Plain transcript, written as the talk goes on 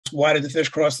Why did the fish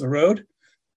cross the road?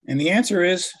 And the answer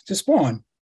is to spawn.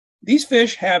 These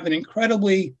fish have an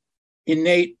incredibly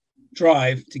innate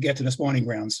drive to get to the spawning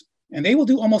grounds, and they will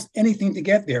do almost anything to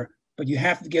get there, but you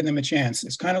have to give them a chance.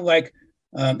 It's kind of like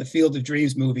the Field of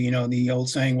Dreams movie. You know, the old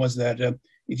saying was that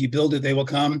if you build it, they will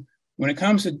come. When it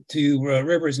comes to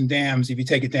rivers and dams, if you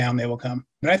take it down, they will come.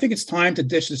 And I think it's time to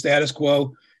ditch the status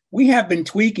quo. We have been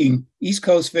tweaking East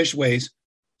Coast fishways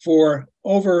for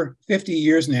over 50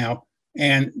 years now,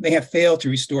 and they have failed to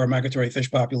restore migratory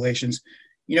fish populations.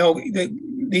 You know,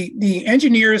 the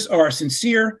engineers are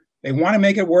sincere. They want to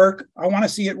make it work. I want to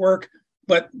see it work.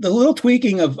 But the little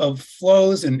tweaking of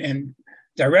flows and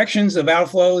directions of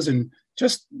outflows and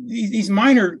just these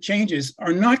minor changes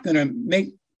are not going to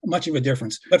make much of a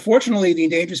difference. But fortunately, the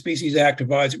Endangered Species Act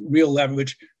provides real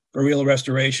leverage for real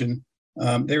restoration.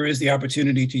 There is the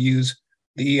opportunity to use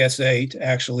the ESA to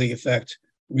actually affect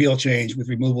real change with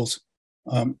removals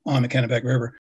on the Kennebec River.